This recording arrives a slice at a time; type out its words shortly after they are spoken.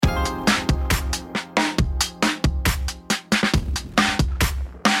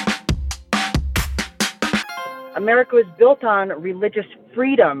America was built on religious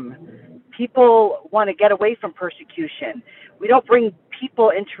freedom. People want to get away from persecution. We don't bring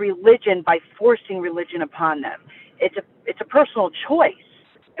people into religion by forcing religion upon them. It's a personal choice.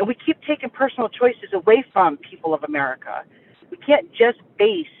 And we keep taking personal choices away from people of America. We can't just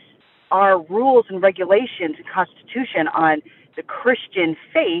base our rules and regulations and Constitution on the Christian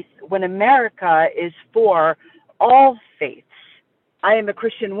faith when America is for all faiths. I am a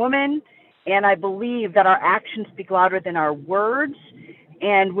Christian woman, and I believe that our actions speak louder than our words.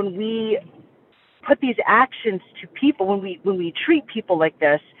 And when we put these actions to people, when we treat people like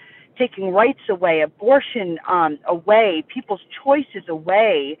this, taking rights away, abortion away, people's choices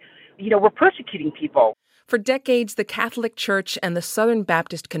away, we're persecuting people. For decades, the Catholic Church and the Southern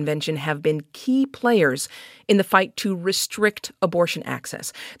Baptist Convention have been key players in the fight to restrict abortion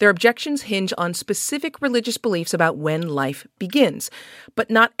access. Their objections hinge on specific religious beliefs about when life begins. But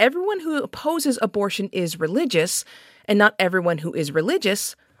not everyone who opposes abortion is religious, and not everyone who is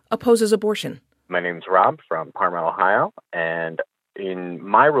religious opposes abortion. My name's Rob from Parma, Ohio, and in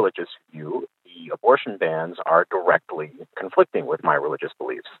my religious view, the abortion bans are directly conflicting with my religious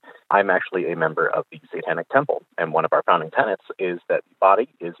beliefs. I'm actually a member of the Satanic Temple, and one of our founding tenets is that the body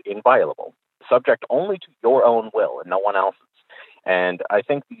is inviolable, subject only to your own will and no one else's. And I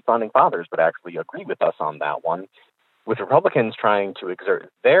think the founding fathers would actually agree with us on that one, with Republicans trying to exert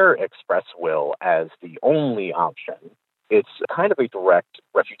their express will as the only option. It's kind of a direct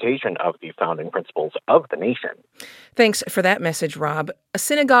refutation of the founding principles of the nation. Thanks for that message, Rob. A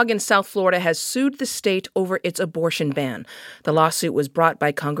synagogue in South Florida has sued the state over its abortion ban. The lawsuit was brought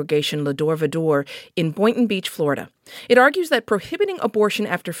by Congregation Lador Vador in Boynton Beach, Florida. It argues that prohibiting abortion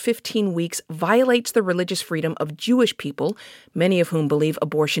after 15 weeks violates the religious freedom of Jewish people, many of whom believe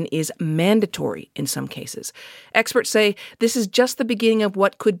abortion is mandatory in some cases. Experts say this is just the beginning of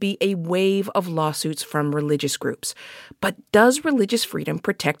what could be a wave of lawsuits from religious groups. But does religious freedom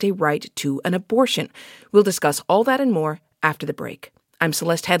protect a right to an abortion? We'll discuss all that and more after the break. I'm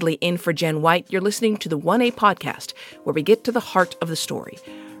Celeste Headley in for Jen White. You're listening to the 1A podcast, where we get to the heart of the story.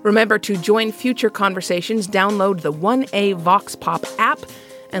 Remember to join future conversations, download the 1A Vox Pop app,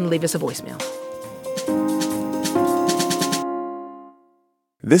 and leave us a voicemail.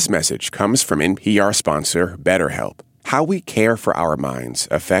 This message comes from NPR sponsor BetterHelp. How we care for our minds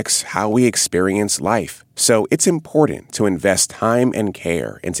affects how we experience life, so it's important to invest time and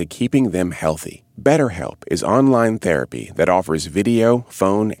care into keeping them healthy. BetterHelp is online therapy that offers video,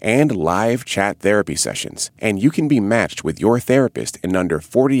 phone, and live chat therapy sessions, and you can be matched with your therapist in under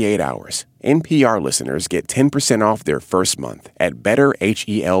 48 hours. NPR listeners get 10% off their first month at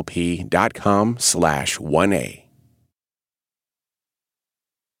betterhelp.com/1A.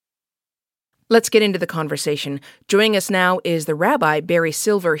 Let's get into the conversation. Joining us now is the Rabbi, Barry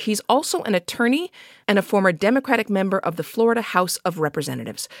Silver. He's also an attorney and a former Democratic member of the Florida House of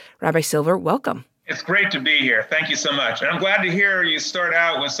Representatives. Rabbi Silver, welcome. It's great to be here. Thank you so much. And I'm glad to hear you start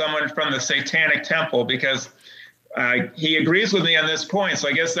out with someone from the Satanic Temple, because he agrees with me on this point. So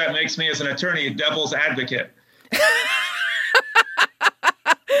I guess that makes me, as an attorney, a devil's advocate.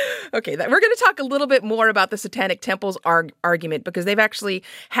 Okay, we're going to talk a little bit more about the Satanic Temple's argument, because they've actually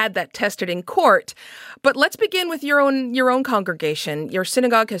had that tested in court. But let's begin with your own congregation. Your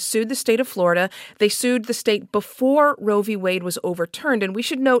synagogue has sued the state of Florida. They sued the state before Roe v. Wade was overturned. And we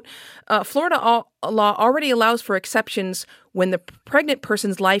should note, Florida law already allows for exceptions when the pregnant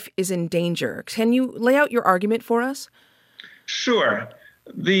person's life is in danger. Can you lay out your argument for us? Sure.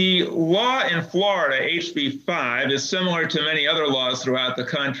 The law in Florida, HB 5, is similar to many other laws throughout the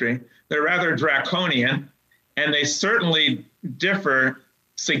country. They're rather draconian, and they certainly differ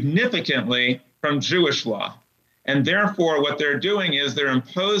significantly from Jewish law. And therefore, what they're doing is they're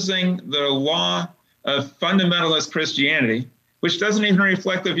imposing the law of fundamentalist Christianity, which doesn't even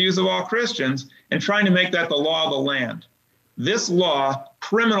reflect the views of all Christians, and trying to make that the law of the land. This law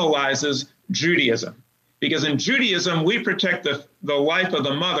criminalizes Judaism, because in Judaism, we protect the life of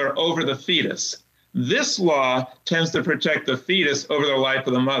the mother over the fetus. This law tends to protect the fetus over the life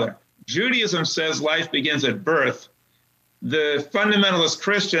of the mother. Judaism says life begins at birth. The fundamentalist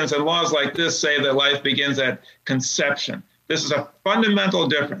Christians and laws like this say that life begins at conception. This is a fundamental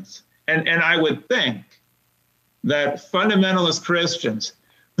difference. And I would think that fundamentalist Christians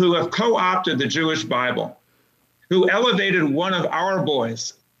who have co-opted the Jewish Bible, who elevated one of our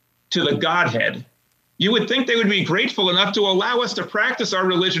boys to the Godhead, you would think they would be grateful enough to allow us to practice our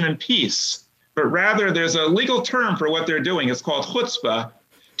religion in peace. But rather, there's a legal term for what they're doing. It's called chutzpah,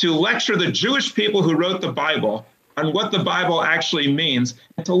 to lecture the Jewish people who wrote the Bible on what the Bible actually means,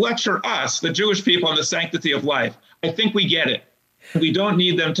 and to lecture us, the Jewish people, on the sanctity of life. I think we get it. We don't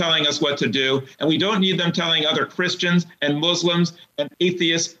need them telling us what to do, and we don't need them telling other Christians and Muslims and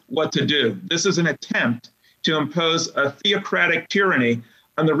atheists what to do. This is an attempt to impose a theocratic tyranny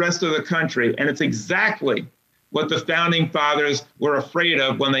on the rest of the country, and it's exactly what the founding fathers were afraid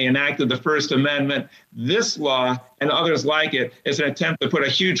of when they enacted the First Amendment. This law and others like it is an attempt to put a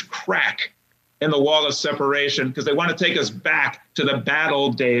huge crack in the wall of separation because they want to take us back to the bad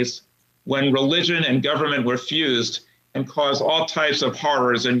old days when religion and government were fused and caused all types of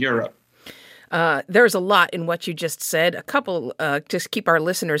horrors in Europe. There's a lot in what you just said. A couple, just keep our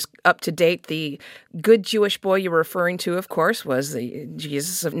listeners up to date. The good Jewish boy you were referring to, of course, was the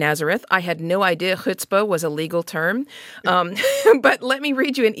Jesus of Nazareth. I had no idea chutzpah was a legal term. But let me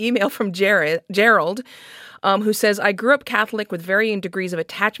read you an email from Gerald, who says, I grew up Catholic with varying degrees of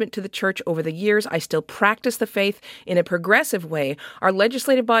attachment to the church over the years. I still practice the faith in a progressive way. Our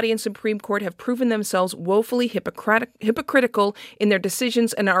legislative body and Supreme Court have proven themselves woefully hypocritical in their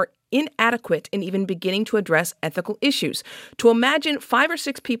decisions and are inadequate in even beginning to address ethical issues. To imagine 5 or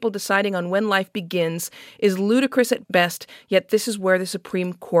 6 people deciding on when life begins is ludicrous at best, yet this is where the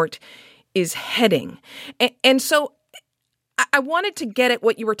Supreme Court is heading. And so I wanted to get at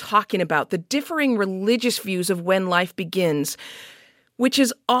what you were talking about, the differing religious views of when life begins, which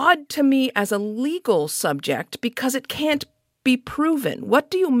is odd to me as a legal subject because it can't be proven.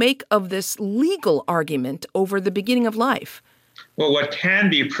 What do you make of this legal argument over the beginning of life? Well, what can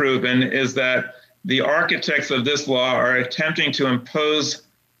be proven is that the architects of this law are attempting to impose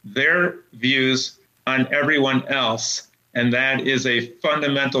their views on everyone else, and that is a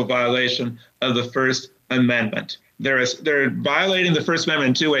fundamental violation of the First Amendment. They're violating the First Amendment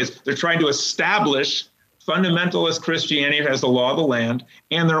in 2 ways. They're trying to establish fundamentalist Christianity as the law of the land,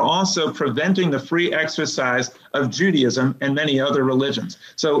 and they're also preventing the free exercise of Judaism and many other religions.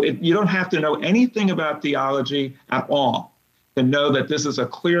 So you don't have to know anything about theology at all to know that this is a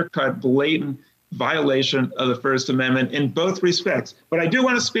clear-cut, blatant violation of the First Amendment in both respects. But I do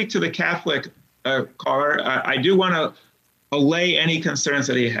want to speak to the Catholic caller. I do want to allay any concerns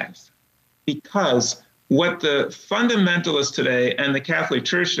that he has, because what the fundamentalists today and the Catholic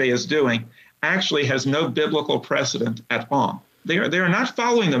Church today is doing actually has no biblical precedent at all. They are not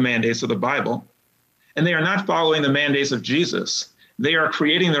following the mandates of the Bible, and they are not following the mandates of Jesus. They are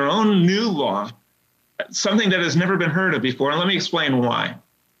creating their own new law, something that has never been heard of before. And let me explain why.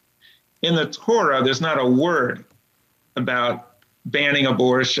 In the Torah, there's not a word about banning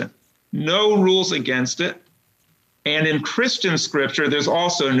abortion. No rules against it. And in Christian scripture, there's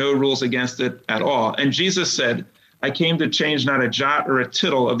also no rules against it at all. And Jesus said, I came to change not a jot or a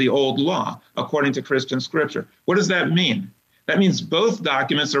tittle of the old law, according to Christian scripture. What does that mean? That means both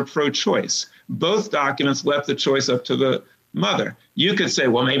documents are pro-choice. Both documents left the choice up to the mother. You could say,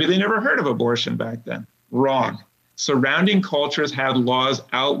 well, maybe they never heard of abortion back then. Wrong. Surrounding cultures had laws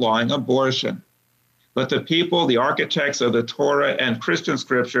outlawing abortion. But the people, the architects of the Torah and Christian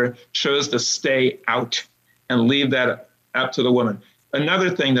scripture, chose to stay out and leave that up to the woman. Another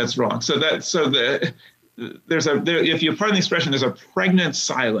thing that's wrong. If you pardon the expression, there's a pregnant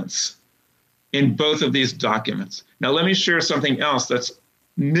silence in both of these documents. Now, let me share something else that's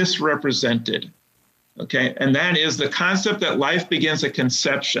misrepresented. Okay, and that is the concept that life begins at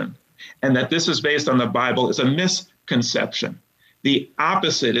conception and that this is based on the Bible is a misconception. The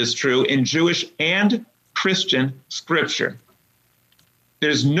opposite is true in Jewish and Christian scripture.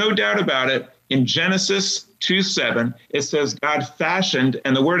 There's no doubt about it. In Genesis 2:7, it says God fashioned,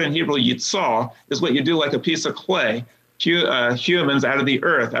 and the word in Hebrew, yitzah, is what you do like a piece of clay, humans out of the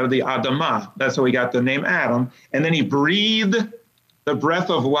earth, out of the Adamah. That's how we got the name Adam. And then he breathed the breath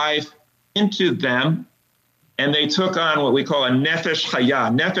of life into them, and they took on what we call a nefesh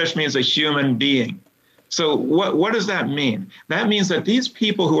chaya. Nefesh means a human being. So what does that mean? That means that these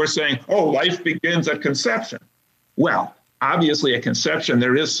people who are saying, oh, life begins at conception. Well, obviously at conception,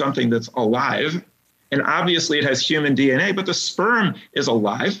 there is something that's alive, and obviously it has human DNA, but the sperm is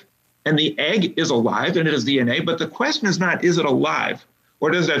alive, and the egg is alive, and it has DNA. But the question is not, is it alive, or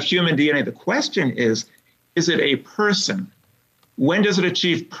does it have human DNA? The question is it a person? When does it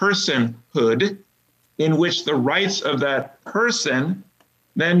achieve personhood, in which the rights of that person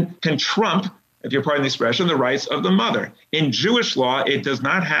then can trump, if you're pardon the expression, the rights of the mother? In Jewish law, it does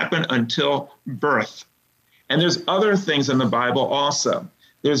not happen until birth. And there's other things in the Bible also.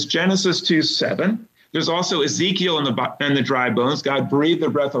 There's Genesis 2:7. There's also Ezekiel and the dry bones. God breathed the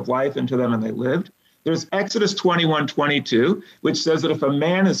breath of life into them and they lived. There's Exodus 21:22, which says that if a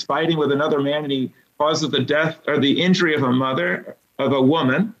man is fighting with another man and he causes the death or the injury of a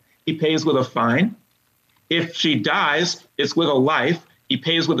woman, he pays with a fine. If she dies, it's with a life. He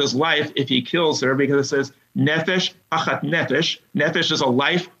pays with his life if he kills her, because it says nefesh achat nefesh. Nefesh is a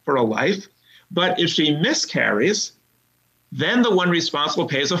life for a life. But if she miscarries, then the one responsible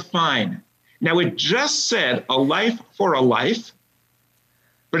pays a fine. Now, it just said a life for a life,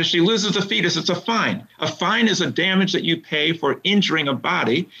 but if she loses the fetus, it's a fine. A fine is a damage that you pay for injuring a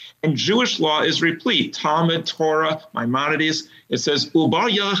body, and Jewish law is replete. Talmud, Torah, Maimonides, it says, Ubar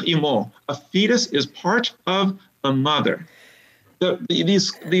yelech imo, a fetus is part of the mother.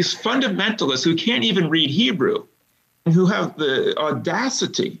 These fundamentalists who can't even read Hebrew, and who have the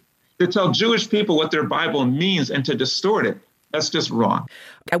audacity to tell Jewish people what their Bible means and to distort it, that's just wrong.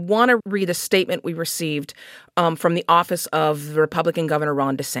 I want to read a statement we received from the office of the Republican Governor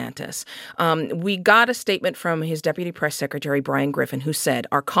Ron DeSantis. We got a statement from his deputy press secretary, Brian Griffin, who said,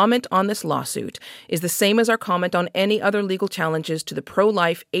 "Our comment on this lawsuit is the same as our comment on any other legal challenges to the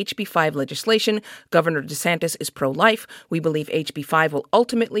pro-life HB 5 legislation. Governor DeSantis is pro-life. We believe HB 5 will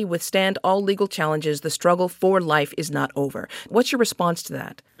ultimately withstand all legal challenges. The struggle for life is not over." What's your response to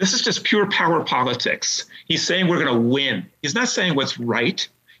that? This is just pure power politics. He's saying we're going to win. He's not saying what's right.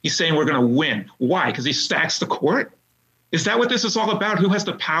 He's saying we're going to win. Why? Because he stacks the court? Is that what this is all about? Who has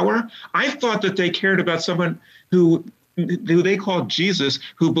the power? I thought that they cared about someone who they called Jesus,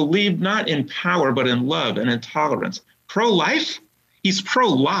 who believed not in power, but in love and in tolerance. Pro-life? He's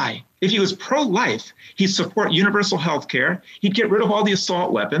pro-lie. If he was pro-life, he'd support universal health care. He'd get rid of all the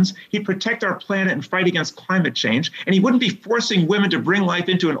assault weapons. He'd protect our planet and fight against climate change. And he wouldn't be forcing women to bring life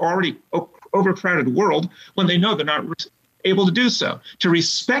into an already overcrowded world when they know they're not able to do so. To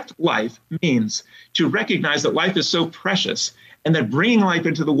respect life means to recognize that life is so precious and that bringing life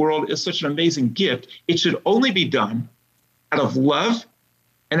into the world is such an amazing gift. It should only be done out of love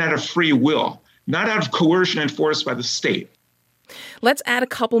and out of free will, not out of coercion enforced by the state. Let's add a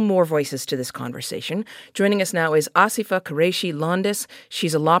couple more voices to this conversation. Joining us now is Asifa Qureshi-Landis.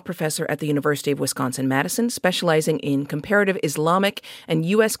 She's a law professor at the University of Wisconsin-Madison, specializing in comparative Islamic and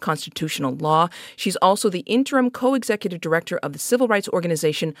U.S. constitutional law. She's also the interim co-executive director of the civil rights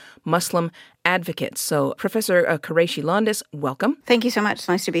organization Muslim Advocates. So, Professor Qureshi-Landis, welcome. Thank you so much. It's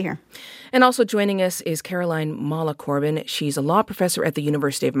nice to be here. And also joining us is Caroline Mala-Corbin. She's a law professor at the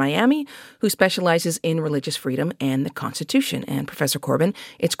University of Miami who specializes in religious freedom and the Constitution. And Professor Corbin,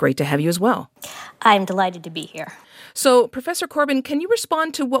 it's great to have you as well. I'm delighted to be here. So, Professor Corbin, can you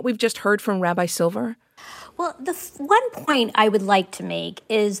respond to what we've just heard from Rabbi Silver? Well, the one point I would like to make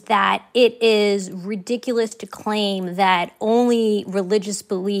is that it is ridiculous to claim that only religious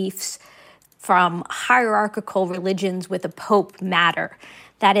beliefs from hierarchical religions with a pope matter.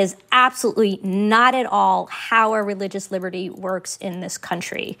 That is absolutely not at all how our religious liberty works in this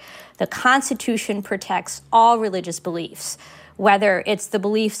country. The Constitution protects all religious beliefs, whether it's the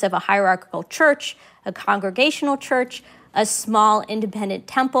beliefs of a hierarchical church, a congregational church, a small independent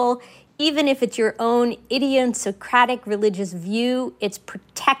temple. Even if it's your own idiosyncratic religious view, it's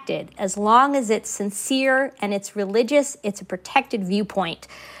protected. As long as it's sincere and it's religious, it's a protected viewpoint.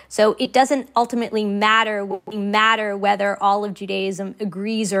 So it doesn't ultimately matter whether all of Judaism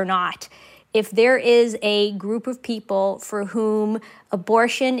agrees or not. If there is a group of people for whom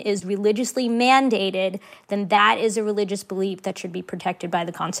abortion is religiously mandated, then that is a religious belief that should be protected by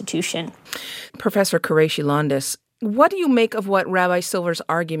the Constitution. Professor Qureshi-Landis, what do you make of what Rabbi Silver's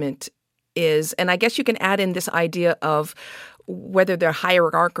argument is? And I guess you can add in this idea of whether their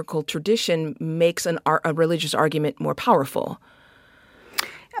hierarchical tradition makes a religious argument more powerful.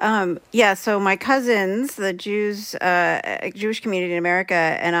 So my cousins, the Jewish community in America,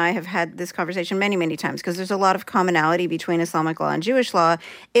 and I have had this conversation many, many times because there's a lot of commonality between Islamic law and Jewish law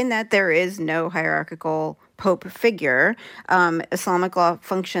in that there is no hierarchical pope figure. Islamic law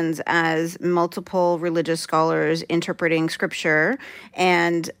functions as multiple religious scholars interpreting scripture,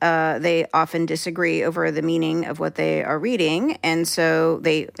 and they often disagree over the meaning of what they are reading, and so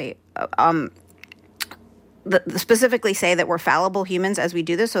they specifically say that we're fallible humans as we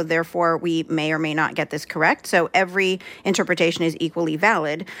do this, so therefore we may or may not get this correct. So every interpretation is equally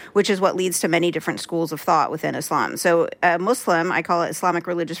valid, which is what leads to many different schools of thought within Islam. So a Muslim, I call it Islamic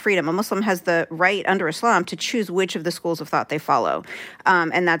religious freedom, a Muslim has the right under Islam to choose which of the schools of thought they follow.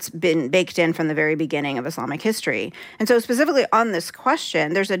 And that's been baked in from the very beginning of Islamic history. And so specifically on this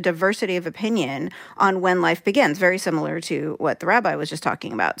question, there's a diversity of opinion on when life begins, very similar to what the rabbi was just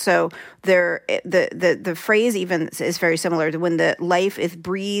talking about. So the phrase even is very similar to when the life is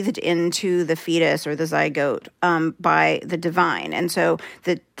breathed into the fetus or the zygote by the divine. And so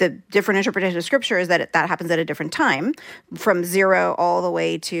the different interpretation of Scripture is that that happens at a different time, from 0 all the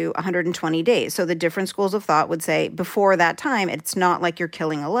way to 120 days. So the different schools of thought would say before that time, it's not like you're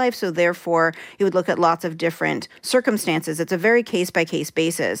killing a life. So therefore, you would look at lots of different circumstances. It's a very case-by-case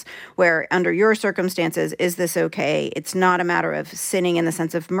basis where under your circumstances, is this okay? It's not a matter of sinning in the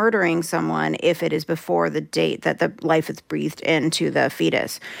sense of murdering someone if it is before the date that the life is breathed into the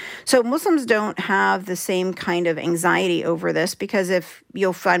fetus. So Muslims don't have the same kind of anxiety over this, because if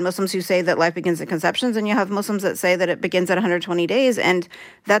you'll find Muslims who say that life begins at conceptions, and you have Muslims that say that it begins at 120 days, and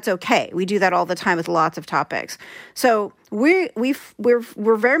that's okay. We do that all the time with lots of topics. So we're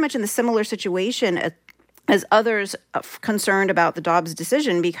very much in the similar situation as others concerned about the Dobbs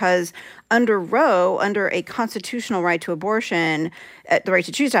decision, because under Roe, under a constitutional right to abortion, the right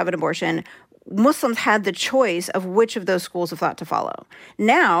to choose to have an abortion, Muslims had the choice of which of those schools of thought to follow.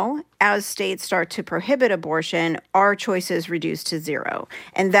 Now, as states start to prohibit abortion, our choice is reduced to 0.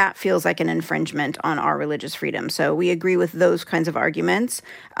 And that feels like an infringement on our religious freedom. So we agree with those kinds of arguments.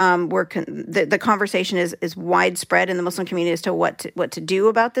 The conversation is widespread in the Muslim community as to what to do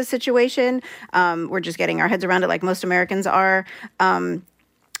about this situation. We're just getting our heads around it like most Americans are.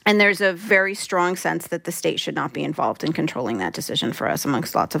 And there's a very strong sense that the state should not be involved in controlling that decision for us,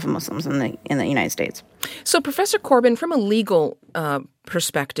 amongst lots of Muslims in the United States. So, Professor Corbin, from a legal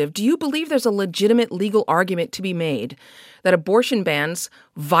perspective, do you believe there's a legitimate legal argument to be made that abortion bans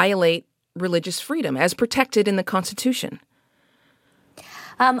violate religious freedom as protected in the Constitution?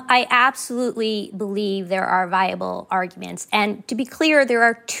 I absolutely believe there are viable arguments. And to be clear, there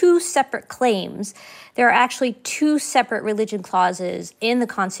are 2 separate claims. There are actually 2 separate religion clauses in the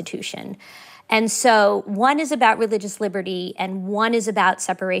Constitution. And so one is about religious liberty and one is about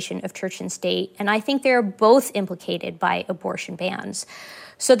separation of church and state. And I think they're both implicated by abortion bans.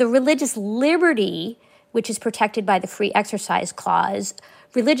 So the religious liberty, which is protected by the Free Exercise Clause,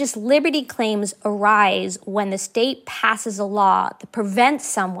 religious liberty claims arise when the state passes a law that prevents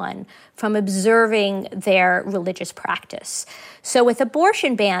someone from observing their religious practice. So with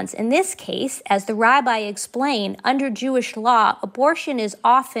abortion bans, in this case, as the rabbi explained, under Jewish law, abortion is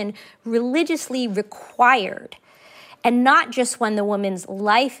often religiously required. And not just when the woman's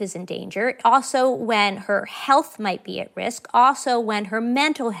life is in danger, also when her health might be at risk, also when her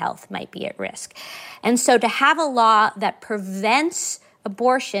mental health might be at risk. And so to have a law that prevents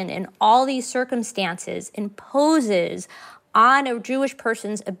abortion in all these circumstances imposes on a Jewish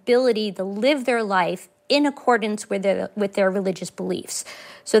person's ability to live their life in accordance with their religious beliefs.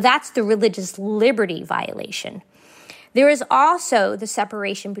 So that's the religious liberty violation. There is also the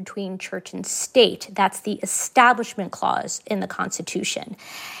separation between church and state. That's the Establishment Clause in the Constitution.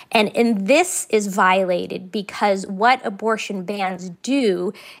 And this is violated because what abortion bans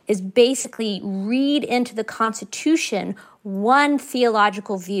do is basically read into the Constitution one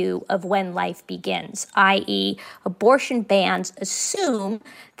theological view of when life begins, i.e., abortion bans assume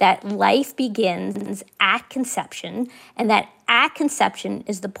that life begins at conception, and that at conception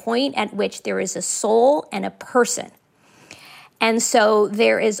is the point at which there is a soul and a person. And so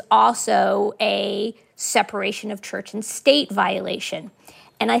there is also a separation of church and state violation.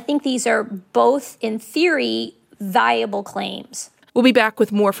 And I think these are both, in theory, viable claims. We'll be back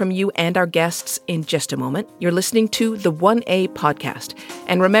with more from you and our guests in just a moment. You're listening to the 1A podcast.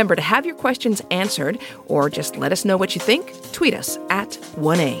 And remember, to have your questions answered or just let us know what you think, tweet us at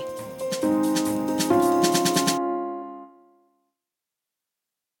 1A.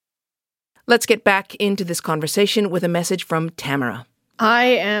 Let's get back into this conversation with a message from Tamara. I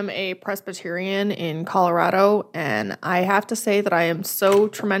am a Presbyterian in Colorado, and I have to say that I am so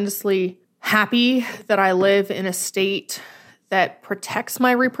tremendously happy that I live in a state that protects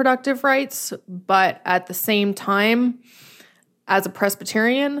my reproductive rights, but at the same time, as a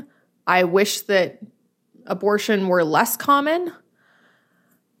Presbyterian, I wish that abortion were less common.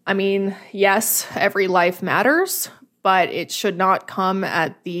 I mean, yes, every life matters, but it should not come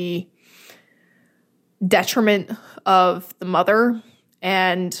at the detriment of the mother.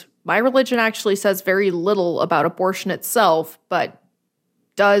 And my religion actually says very little about abortion itself, but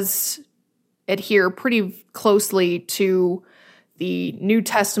does adhere pretty closely to the New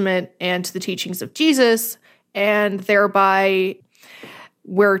Testament and to the teachings of Jesus, and thereby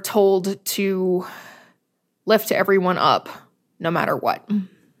we're told to lift everyone up no matter what.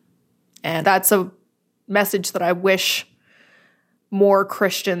 And that's a message that I wish more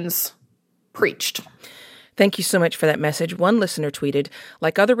Christians preached. Thank you so much for that message. One listener tweeted,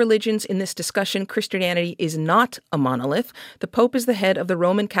 like other religions in this discussion, Christianity is not a monolith. The Pope is the head of the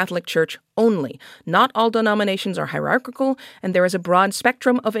Roman Catholic Church only. Not all denominations are hierarchical, and there is a broad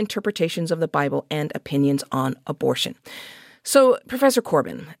spectrum of interpretations of the Bible and opinions on abortion. So, Professor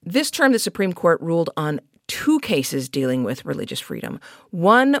Corbin, this term the Supreme Court ruled on 2 cases dealing with religious freedom.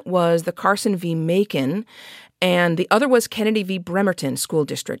 One was the Carson v. Macon, and the other was Kennedy v. Bremerton School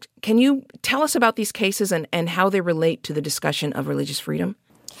District. Can you tell us about these cases and how they relate to the discussion of religious freedom?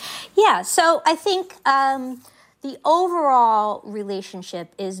 Yeah, so I think the overall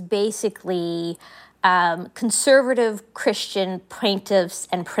relationship is basically conservative Christian plaintiffs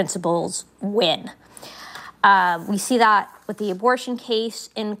and principals win. We see that with the abortion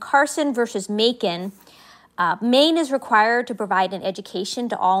case. In Carson versus Macon, Maine is required to provide an education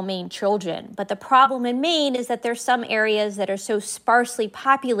to all Maine children. But the problem in Maine is that there's some areas that are so sparsely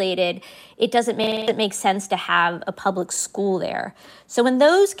populated, it doesn't make sense to have a public school there. So in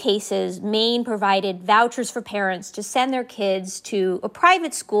those cases, Maine provided vouchers for parents to send their kids to a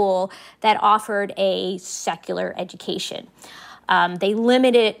private school that offered a secular education. They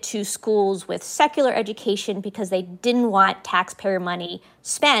limited it to schools with secular education because they didn't want taxpayer money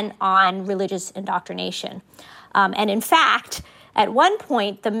spent on religious indoctrination. And in fact, at one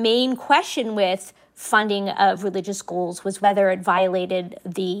point, the main question with funding of religious schools was whether it violated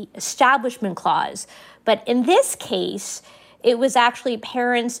the Establishment Clause. But in this case, it was actually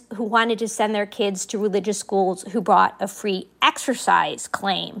parents who wanted to send their kids to religious schools who brought a free exercise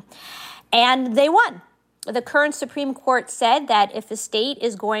claim. And they won. The current Supreme Court said that if the state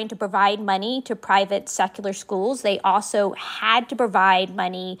is going to provide money to private secular schools, they also had to provide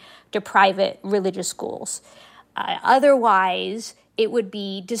money to private religious schools. Otherwise, it would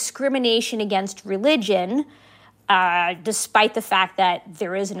be discrimination against religion, despite the fact that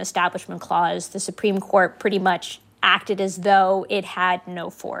there is an Establishment Clause. The Supreme Court pretty much acted as though it had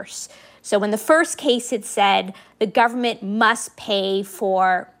no force. So in the first case, it said the government must pay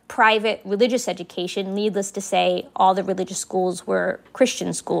for private religious education. Needless to say, all the religious schools were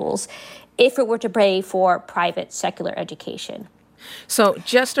Christian schools, if it were to pay for private secular education. So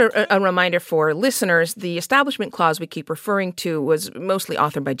just a reminder for listeners, the Establishment Clause we keep referring to was mostly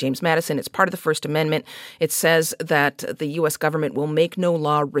authored by James Madison. It's part of the First Amendment. It says that the U.S. government will make no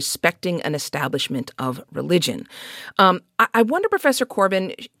law respecting an establishment of religion. I wonder, Professor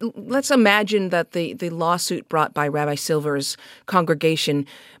Corbin, let's imagine that the lawsuit brought by Rabbi Silver's congregation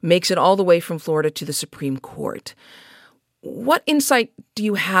makes it all the way from Florida to the Supreme Court. What insight do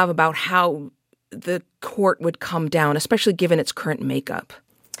you have about how the court would come down, especially given its current makeup?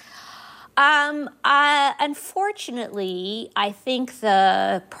 Unfortunately, I think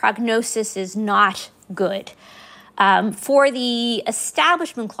the prognosis is not good. For the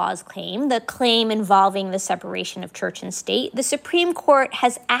Establishment Clause claim, the claim involving the separation of church and state, the Supreme Court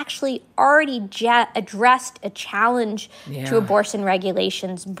has actually already addressed a challenge to abortion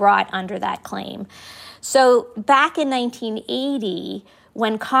regulations brought under that claim. So back in 1980,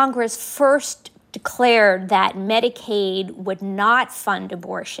 when Congress first declared that Medicaid would not fund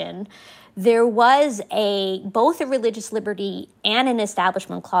abortion, there was both a religious liberty and an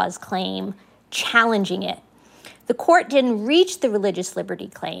Establishment Clause claim challenging it. The court didn't reach the religious liberty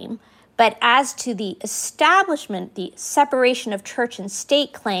claim, but as to the establishment, the separation of church and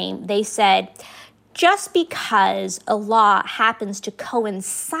state claim, they said, just because a law happens to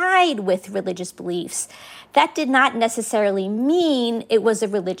coincide with religious beliefs, that did not necessarily mean it was a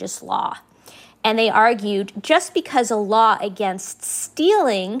religious law. And they argued just because a law against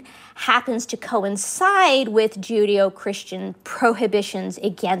stealing happens to coincide with Judeo-Christian prohibitions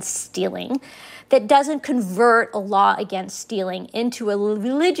against stealing, that doesn't convert a law against stealing into a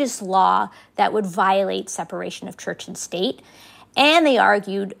religious law that would violate separation of church and state. And they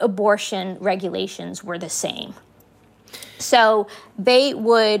argued abortion regulations were the same. So they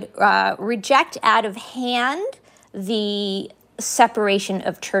would reject out of hand the separation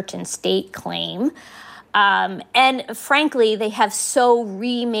of church and state claim. And frankly, they have so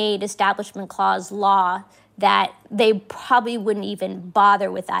remade Establishment Clause law that they probably wouldn't even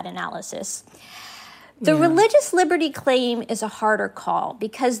bother with that analysis. The religious liberty claim is a harder call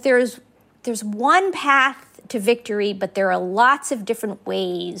because there's one path to victory, but there are lots of different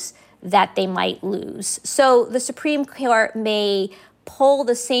ways that they might lose. So the Supreme Court may pull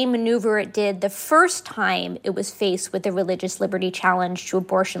the same maneuver it did the first time it was faced with a religious liberty challenge to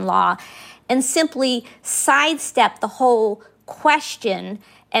abortion law and simply sidestep the whole question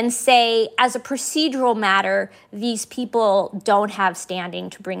and say, as a procedural matter, these people don't have standing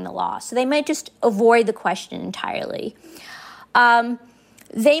to bring the law. So they might just avoid the question entirely.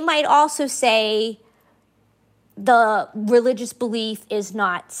 They might also say, the religious belief is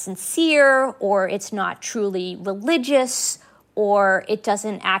not sincere, or it's not truly religious, or it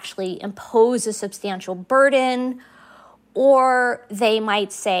doesn't actually impose a substantial burden. Or they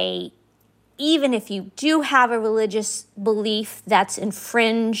might say, even if you do have a religious belief that's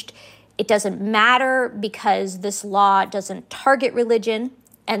infringed, it doesn't matter because this law doesn't target religion.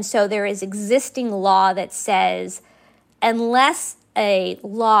 And so there is existing law that says, unless a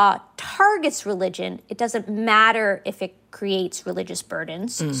law targets religion, it doesn't matter if it creates religious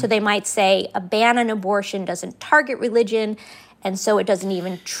burdens. So they might say a ban on abortion doesn't target religion, and so it doesn't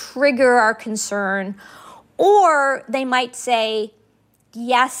even trigger our concern. Or they might say,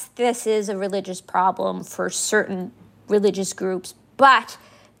 yes, this is a religious problem for certain religious groups, but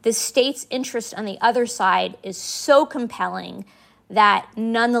the state's interest on the other side is so compelling that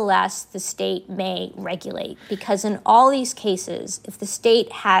nonetheless the state may regulate. Because in all these cases, if the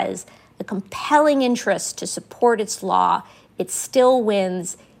state has a compelling interest to support its law, it still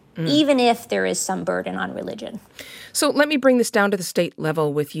wins, even if there is some burden on religion. So let me bring this down to the state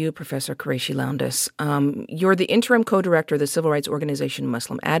level with you, Professor Qureshi Lowndes. You're the interim co-director of the civil rights organization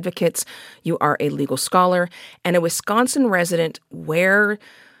Muslim Advocates. You are a legal scholar and a Wisconsin resident where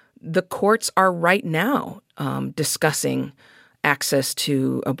the courts are right now discussing access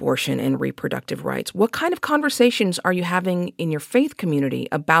to abortion and reproductive rights. What kind of conversations are you having in your faith community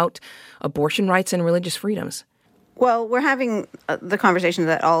about abortion rights and religious freedoms? Well, we're having the conversation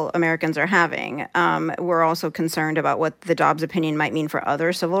that all Americans are having. We're also concerned about what the Dobbs opinion might mean for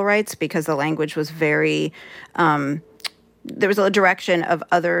other civil rights, because the language was very there was a direction of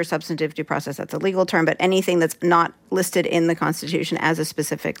other substantive due process. That's a legal term, but anything that's not listed in the Constitution as a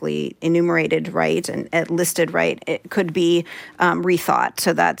specifically enumerated right and listed right, it could be rethought.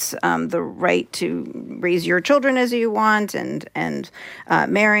 So that's the right to raise your children as you want and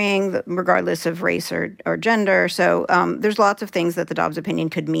marrying regardless of race or gender. So there's lots of things that the Dobbs opinion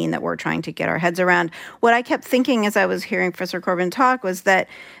could mean that we're trying to get our heads around. What I kept thinking as I was hearing Professor Corbin talk was that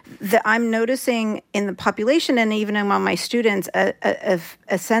I'm noticing in the population and even among my students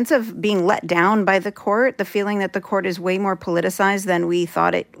a sense of being let down by the court, the feeling that the court is way more politicized than we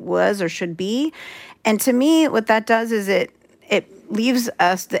thought it was or should be. And to me, what that does is it leaves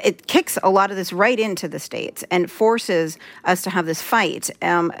us, it kicks a lot of this right into the states and forces us to have this fight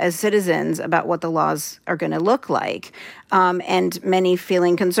as citizens about what the laws are going to look like. And many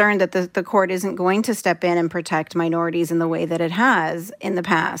feeling concerned that the court isn't going to step in and protect minorities in the way that it has in the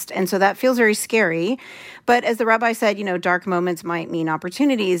past. And so that feels very scary. But as the rabbi said, dark moments might mean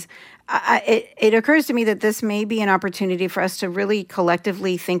opportunities. It occurs to me that this may be an opportunity for us to really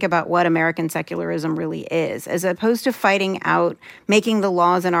collectively think about what American secularism really is, as opposed to fighting out making the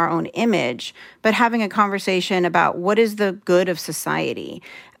laws in our own image, but having a conversation about what is the good of society.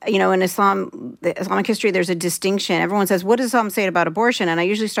 In Islam, the Islamic history, there's a distinction. Everyone says, what does Islam say about abortion? And I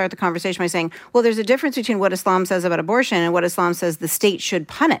usually start the conversation by saying, well, there's a difference between what Islam says about abortion and what Islam says the state should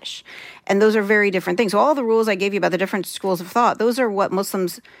punish. And those are very different things. So all the rules I gave you about the different schools of thought, those are what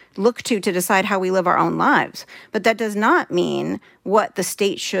Muslims look to decide how we live our own lives. But that does not mean what the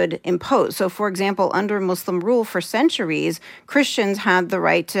state should impose. So, for example, under Muslim rule for centuries, Christians had the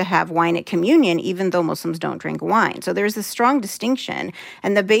right to have wine at communion, even though Muslims don't drink wine. So there's this strong distinction.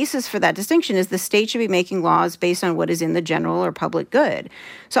 And the basis for that distinction is the state should be making laws based on what is in the general or public good.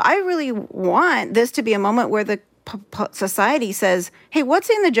 So I really want this to be a moment where the society says, hey, what's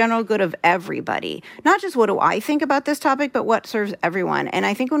in the general good of everybody? Not just what do I think about this topic, but what serves everyone. And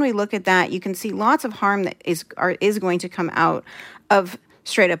I think when we look at that, you can see lots of harm that is going to come out of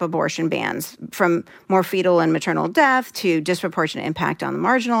straight-up abortion bans, from more fetal and maternal death to disproportionate impact on the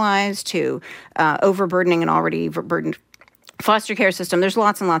marginalized to overburdening an already burdened foster care system. There's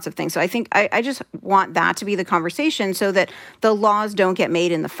lots and lots of things. So I think I just want that to be the conversation so that the laws don't get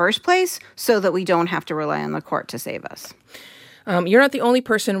made in the first place, so that we don't have to rely on the court to save us. You're not the only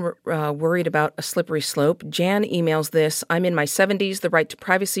person worried about a slippery slope. Jan emails this: I'm in my 70s. The right to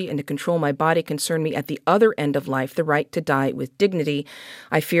privacy and to control my body concern me at the other end of life, the right to die with dignity.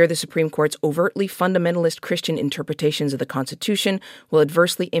 I fear the Supreme Court's overtly fundamentalist Christian interpretations of the Constitution will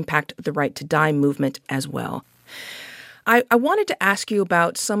adversely impact the right to die movement as well. I wanted to ask you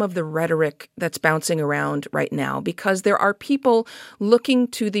about some of the rhetoric that's bouncing around right now, because there are people looking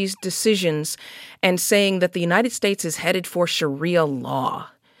to these decisions and saying that the United States is headed for Sharia law.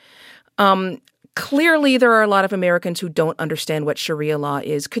 Clearly, there are a lot of Americans who don't understand what Sharia law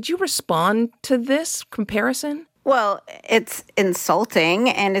is. Could you respond to this comparison? Well, it's insulting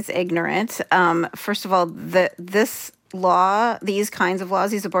and it's ignorant. First of all, this these kinds of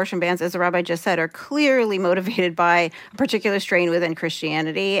laws, these abortion bans, as the rabbi just said, are clearly motivated by a particular strain within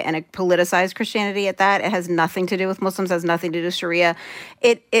Christianity and a politicized Christianity at that. It has nothing to do with Muslims, has nothing to do with Sharia.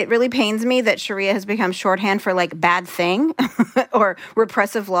 It really pains me that Sharia has become shorthand for like bad thing or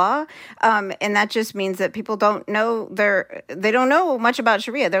repressive law. And that just means that people don't know they don't know much about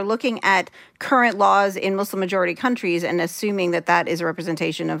Sharia. They're looking at current laws in Muslim majority countries and assuming that that is a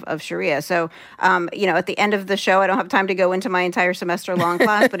representation of Sharia. So, at the end of the show, I don't have time to go into my entire semester-long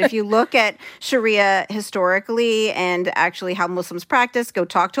class, but if you look at Sharia historically and actually how Muslims practice, go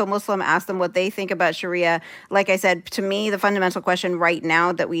talk to a Muslim, ask them what they think about Sharia. Like I said, to me, the fundamental question right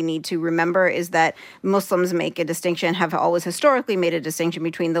now that we need to remember is that Muslims make a distinction, have always historically made a distinction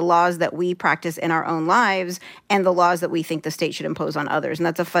between the laws that we practice in our own lives and the laws that we think the state should impose on others. And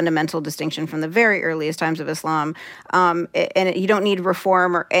that's a fundamental distinction from the very earliest times of Islam. And you don't need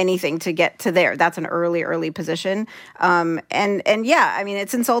reform or anything to get to there. That's an early position.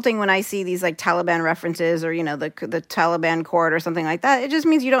 It's insulting when I see these like Taliban references or, the Taliban court or something like that. It just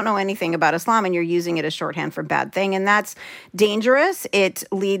means you don't know anything about Islam and you're using it as shorthand for bad thing. And that's dangerous. It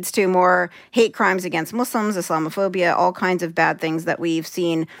leads to more hate crimes against Muslims, Islamophobia, all kinds of bad things that we've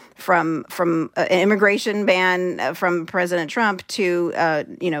seen from an immigration ban from President Trump to,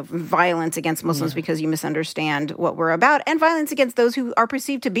 violence against Muslims because you misunderstand what we're about, and violence against those who are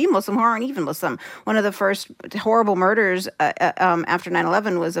perceived to be Muslim who aren't even Muslim. One of the first horrible murders after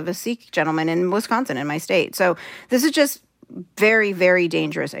 9/11 was of a Sikh gentleman in Wisconsin, in my state. So this is just very, very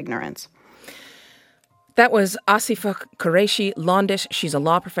dangerous ignorance. That was Asifa Qureshi Londish. She's a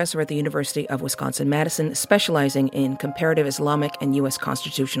law professor at the University of Wisconsin-Madison, specializing in comparative Islamic and U.S.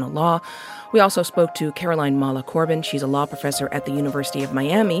 constitutional law. We also spoke to Caroline Mala Corbin. She's a law professor at the University of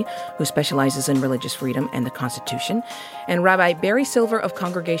Miami, who specializes in religious freedom and the Constitution. And Rabbi Barry Silver of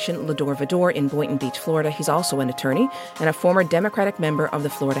Congregation Lador Vador in Boynton Beach, Florida. He's also an attorney and a former Democratic member of the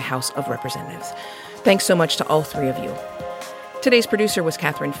Florida House of Representatives. Thanks so much to all three of you. Today's producer was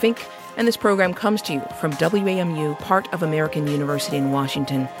Catherine Fink, and this program comes to you from WAMU, part of American University in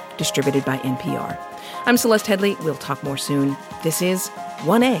Washington, distributed by NPR. I'm Celeste Headlee. We'll talk more soon. This is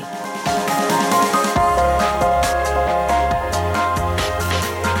 1A.